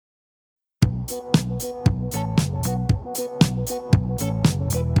Good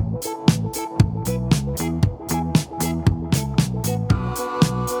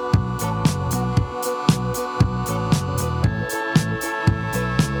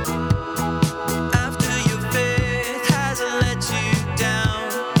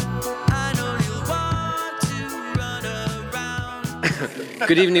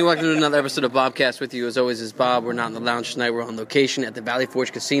evening, welcome to another episode of Bobcast. With you as always is Bob. We're not in the lounge tonight, we're on location at the Valley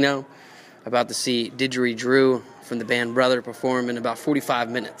Forge Casino. About to see Didgeridoo from the band Brother perform in about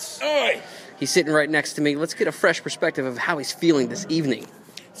 45 minutes. Oi! He's sitting right next to me. Let's get a fresh perspective of how he's feeling this evening.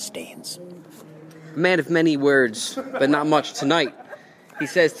 Stains. A man of many words, but not much tonight. He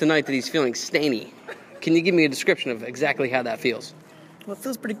says tonight that he's feeling stainy. Can you give me a description of exactly how that feels? Well, it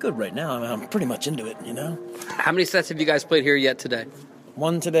feels pretty good right now. I'm pretty much into it, you know? How many sets have you guys played here yet today?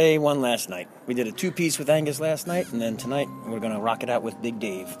 One today, one last night. We did a two-piece with Angus last night, and then tonight we're going to rock it out with Big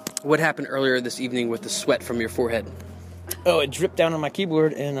Dave. What happened earlier this evening with the sweat from your forehead? Oh, it dripped down on my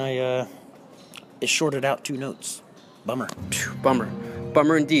keyboard, and it shorted out 2 notes. Bummer.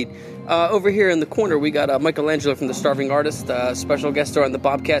 Bummer indeed. Over here in the corner, we got Michelangelo from the Starving Artist, special guest star on the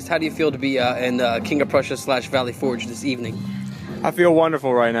Bobcast. How do you feel to be in King of Prussia / Valley Forge this evening? I feel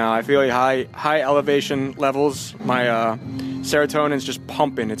wonderful right now. I feel high elevation levels. My serotonin's just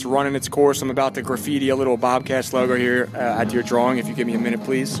pumping. It's running its course. I'm about to graffiti a little Bobcast logo here at your drawing. If you give me a minute,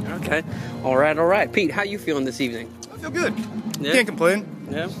 please. Okay. All right. Pete, how you feeling this evening? I feel good. Yeah? Can't complain.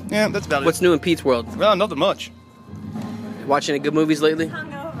 Yeah? Yeah, that's about it. What's new in Pete's world? Well, nothing much. Watching any good movies lately?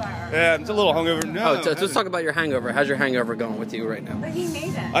 Yeah, it's a little hungover. No, Let's talk about your hangover. How's your hangover going with you right now? But he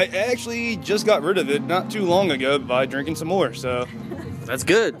made it. I actually just got rid of it not too long ago by drinking some more, so... That's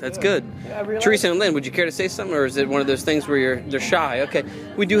good. Teresa and Lynn, would you care to say something, or is it one of those things where they're shy? Okay,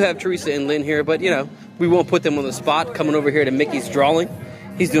 we do have Teresa and Lynn here, but, we won't put them on the spot. Coming over here to Mickey's drawing.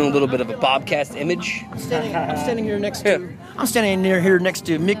 He's doing a little bit of a Bobcast image. I'm standing here next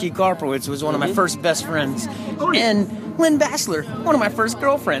to Mickey Karpowitz, who was one of my first best friends, and Lynn Bassler, one of my first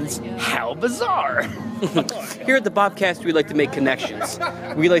girlfriends. How bizarre! Here at the Bobcast, we like to make connections.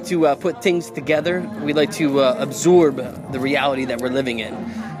 We like to put things together. We like to absorb the reality that we're living in.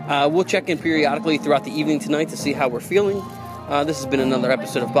 We'll check in periodically throughout the evening tonight to see how we're feeling. This has been another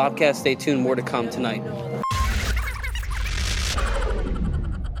episode of Bobcast. Stay tuned, more to come tonight.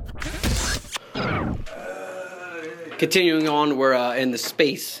 Continuing on, we're in the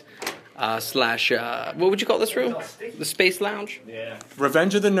space what would you call this room? The Space Lounge? Yeah.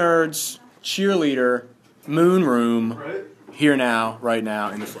 Revenge of the Nerds, Cheerleader, Moon Room, here now, right now,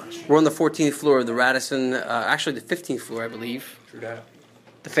 in the flesh. We're on the 14th floor of the Radisson, actually the 15th floor, I believe. True that.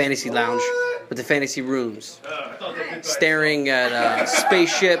 The Fantasy Lounge with the fantasy rooms. Staring at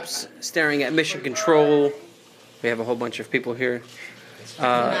spaceships, staring at mission control. We have a whole bunch of people here.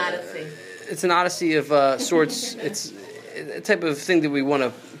 It's an odyssey of sorts. It's a type of thing that we want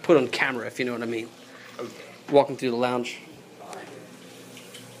to put on camera, if you know what I mean. Walking through the lounge.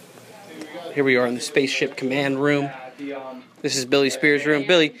 Here we are in the spaceship command room. This is Billy Spears' room.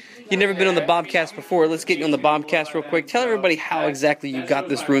 Billy, you've never been on the Bobcast before. Let's get you on the Bobcast real quick. Tell everybody how exactly you got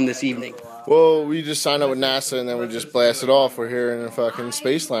this room this evening. Well, we just signed up with NASA and then we just blasted off. We're here in a fucking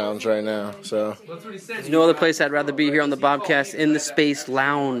space lounge right now, so. There's no other place I'd rather be here on the Bobcast in the Space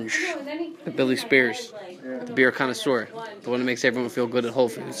Lounge. With Billy Spears, the beer connoisseur, the one that makes everyone feel good at Whole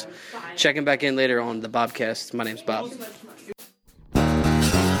Foods. Checking back in later on the Bobcast. My name's Bob.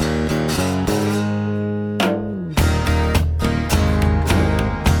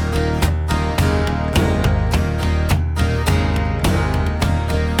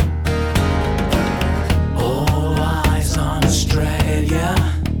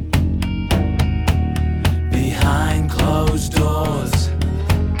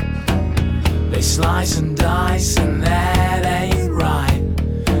 Slice and dice, and that ain't right.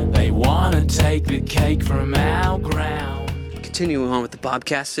 They wanna take the cake from our ground. Continuing on with the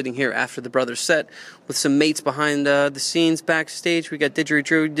Bobcast, sitting here after the Brothers set with some mates behind the scenes backstage. We got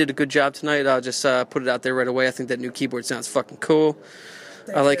Didgeridoo. You did a good job tonight. I'll just put it out there right away. I think that new keyboard sounds fucking cool.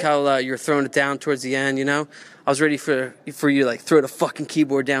 I like how you're throwing it down towards the end, I was ready for you to like throw the fucking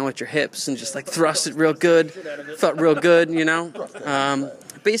keyboard down with your hips and just like thrust it real good. Felt real good,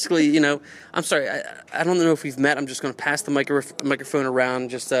 Basically, I'm sorry, I don't know if we've met. I'm just going to pass the microphone around.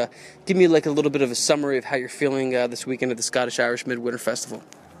 Just give me like a little bit of a summary of how you're feeling this weekend at the Scottish Irish Midwinter Festival.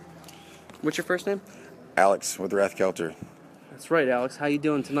 What's your first name? Alex with Rathkeltair. That's right, Alex. How you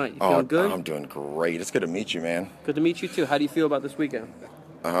doing tonight? You feeling good? I'm doing great. It's good to meet you, man. Good to meet you, too. How do you feel about this weekend?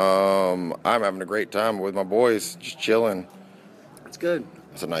 I'm having a great time with my boys, just chilling. That's good.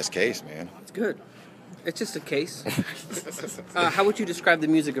 It's a nice case, man. It's good. It's just a case. How would you describe the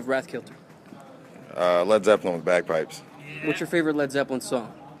music of Rathkeltair? Led Zeppelin with bagpipes. What's your favorite Led Zeppelin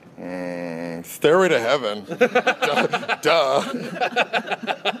song? Stairway to Heaven. Duh.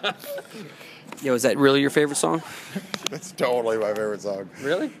 Yo, is that really your favorite song? That's totally my favorite song.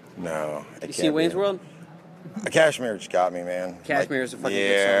 Really? No. You seen Wayne's World? Cashmere just got me, man. Cashmere is a fucking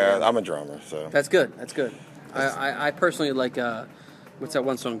good song. Yeah, I'm a drummer, so. That's good. That's good. I personally like, what's that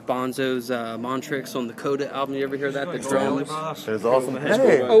one song? Bonzo's Montrix on the Coda album. You ever hear that? The drums. It's awesome.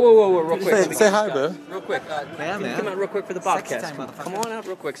 Hey. Oh, whoa, real quick. Say hi, bro. Real quick. Can you come out real quick for the Bobcast? Come on out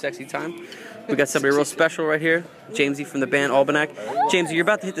real quick, sexy time. We got somebody real special right here. Jamesy from the band Albannach. Jamesy, you're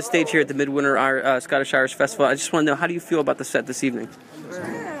about to hit the stage here at the Midwinter Scottish Irish Festival. I just want to know, how do you feel about the set this evening?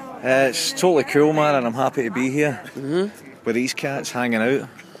 It's totally cool, man, and I'm happy to be here with these cats hanging out.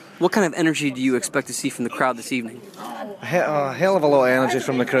 What kind of energy do you expect to see from the crowd this evening? A hell of a lot of energy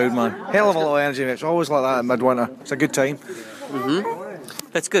from the crowd, man. Hell of a lot of energy. It's always like that in Midwinter. It's a good time.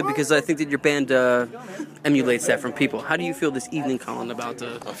 That's good, because I think that your band emulates that from people. How do you feel this evening, Colin, about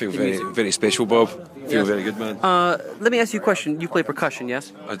I feel very special, Bob. I feel very good, man. Let me ask you a question. You play percussion,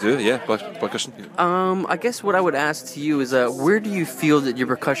 yes? I do, yeah, percussion. I guess what I would ask to you is, where do you feel that your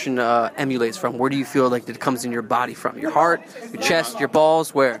percussion emulates from? Where do you feel like that it comes in your body from? Your heart, your chest, your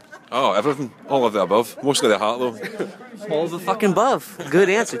balls, where? Oh, everything. All of the above. Mostly the heart, though. All of the fucking above. Good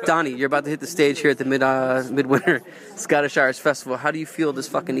answer. Donnie, you're about to hit the stage here at the Midwinter Scottish Irish Festival. How do you feel this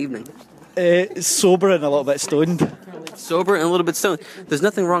fucking evening? Sober and a little bit stoned. Sober and a little bit stoned. There's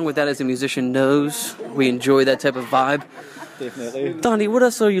nothing wrong with that as a musician knows. We enjoy that type of vibe. Definitely. Donnie, what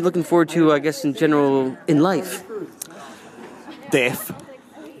else are you looking forward to, I guess, in general, in life? Death.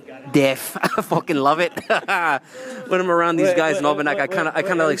 I fucking love it. When I'm around these guys in Albannach, I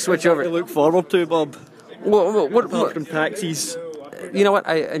kind of like switch over. To look forward to, Bob. What from taxis. You know what?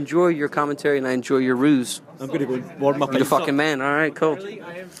 I enjoy your commentary and I enjoy your ruse. I'm going to go warm up. You're the fucking man. All right, cool.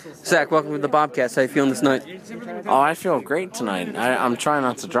 Zach, welcome to the Bobcast. How you feeling this night? Oh, I feel great tonight. I'm trying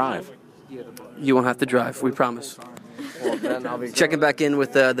not to drive. You won't have to drive. We promise. Well, then I'll be checking back in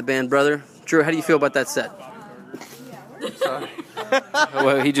with the band brother. Drew, how do you feel about that set? Sorry.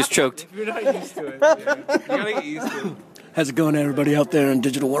 Well, he just choked. You're not used to it. You gotta get used to it. How's it going, everybody out there in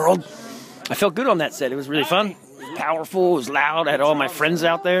digital world? I felt good on that set. It was really fun. It was powerful. It was loud. I had all my friends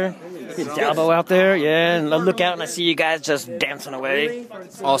out there. Dalbo out there, yeah. And I look out and I see you guys just dancing away.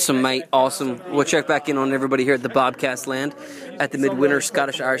 Awesome, mate. Awesome. We'll check back in on everybody here at the Bobcast land at the Midwinter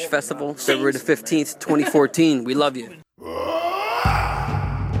Scottish Irish Festival, February the 15th, 2014. We love you.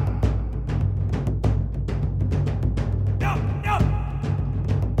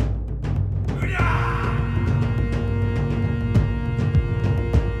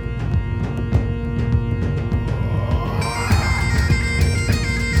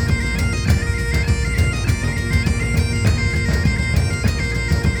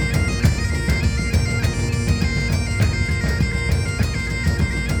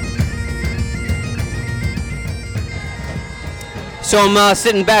 So I'm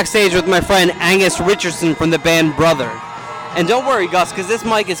sitting backstage with my friend Angus Richardson from the band Brother. And don't worry, Gus, because this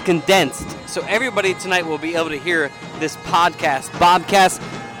mic is condensed. So everybody tonight will be able to hear this podcast. Bobcast,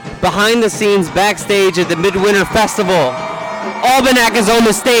 behind the scenes, backstage at the Midwinter Festival. Albannach is on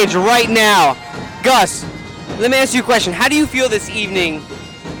the stage right now. Gus, let me ask you a question. How do you feel this evening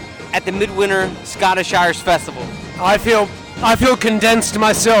at the Midwinter Scottish Irish Festival? I feel condensed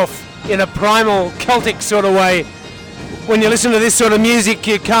myself in a primal Celtic sort of way. When you listen to this sort of music,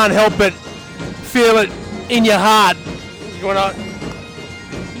 you can't help but feel it in your heart. You want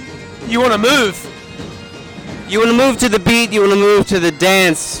to move. You want to move to the beat. You want to move to the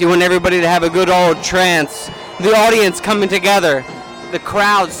dance. You want everybody to have a good old trance. The audience coming together. The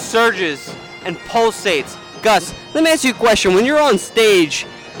crowd surges and pulsates. Gus, let me ask you a question. When you're on stage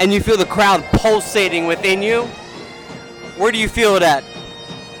and you feel the crowd pulsating within you, where do you feel it at?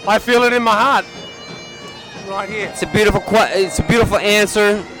 I feel it in my heart. Right here. It's a beautiful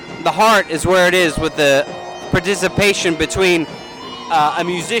answer. The heart is where it is, with the participation between a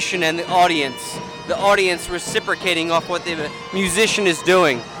musician and the audience reciprocating off what the musician is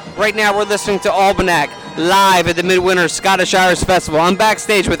doing. Right now we're listening to Albannach live at the Midwinter Scottish Irish Festival. I'm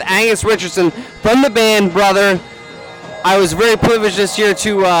backstage with Angus Richardson from the band Brother. I was very privileged this year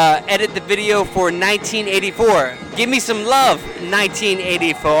to edit the video for 1984. Give me some love,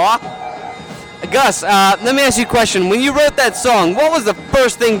 1984. Gus, let me ask you a question. When you wrote that song, what was the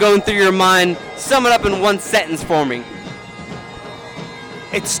first thing going through your mind? Sum it up in one sentence for me.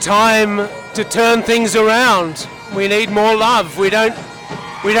 It's time to turn things around. We need more love. We don't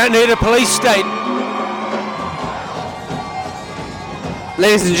need a police state.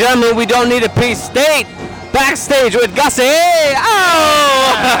 Ladies and gentlemen, we don't need a police state. Backstage with Gussie.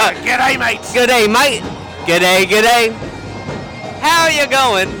 Oh! G'day, mate. G'day, mate. G'day. How you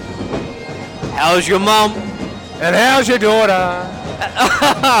going? How's your mom? And how's your daughter?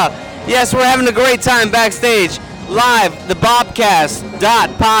 Yes, we're having a great time backstage. Live,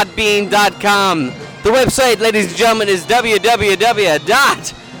 thebobcast.podbean.com. The website, ladies and gentlemen, is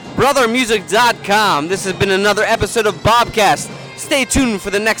www.brothermusic.com. This has been another episode of Bobcast. Stay tuned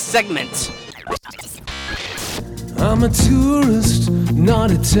for the next segment. I'm a tourist,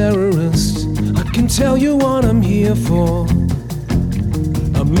 not a terrorist. I can tell you what I'm here for.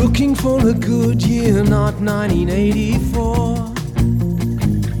 I'm looking for a good year, not 1984.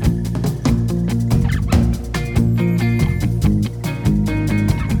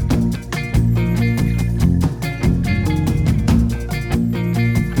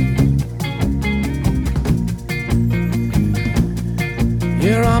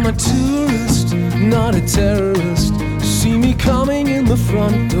 Yeah, I'm a tourist, not a terrorist. See me coming in the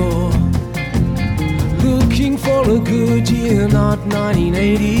front door. Looking for a good year, not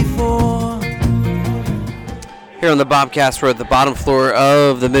 1984. Here on the Bobcast, we're at the bottom floor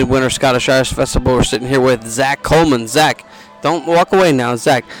of the Midwinter Scottish Irish Festival. We're sitting here with Zach Coleman. Zach, don't walk away now.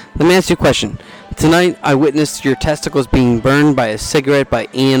 Zach, let me ask you a question. Tonight, I witnessed your testicles being burned by a cigarette by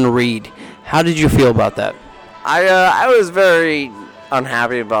Ian Reed. How did you feel about that? I was very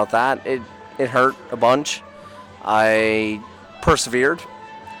unhappy about that. It hurt a bunch. I persevered,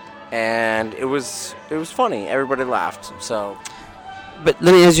 and it was funny. Everybody laughed. So, but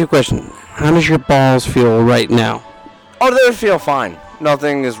let me ask you a question. How does your balls feel right now? Oh, they feel fine.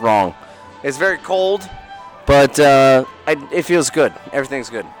 Nothing is wrong. It's very cold, but it feels good.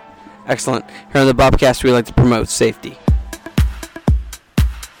 Everything's good. Excellent. Here on the Bobcast, we like to promote safety.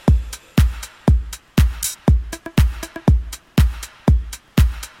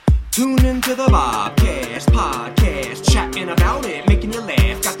 Tune into the Bobcast podcast, chatting about it, making you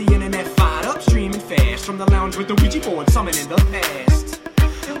laugh. Got the internet fired up, streaming fast from the lounge with the Ouija board, summoning the past.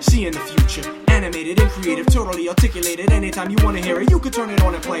 Seeing the future, animated and creative, totally articulated. Anytime you want to hear it, you can turn it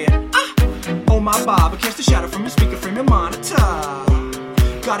on and play it. Oh my Bobcast, a shadow from your speaker frame and monitor.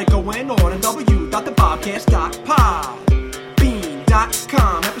 Got it going on at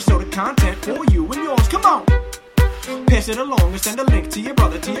www.thebobcast.podbean.com. Episode of content for you and yours. Come on. Pass it along and send a link to your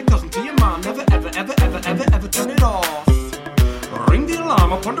brother, to your cousin, to your mom. Never, ever, ever, ever, ever, ever turn it off. Ring the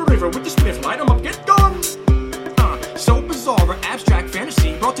alarm up on the river with the spliff. Light 'em up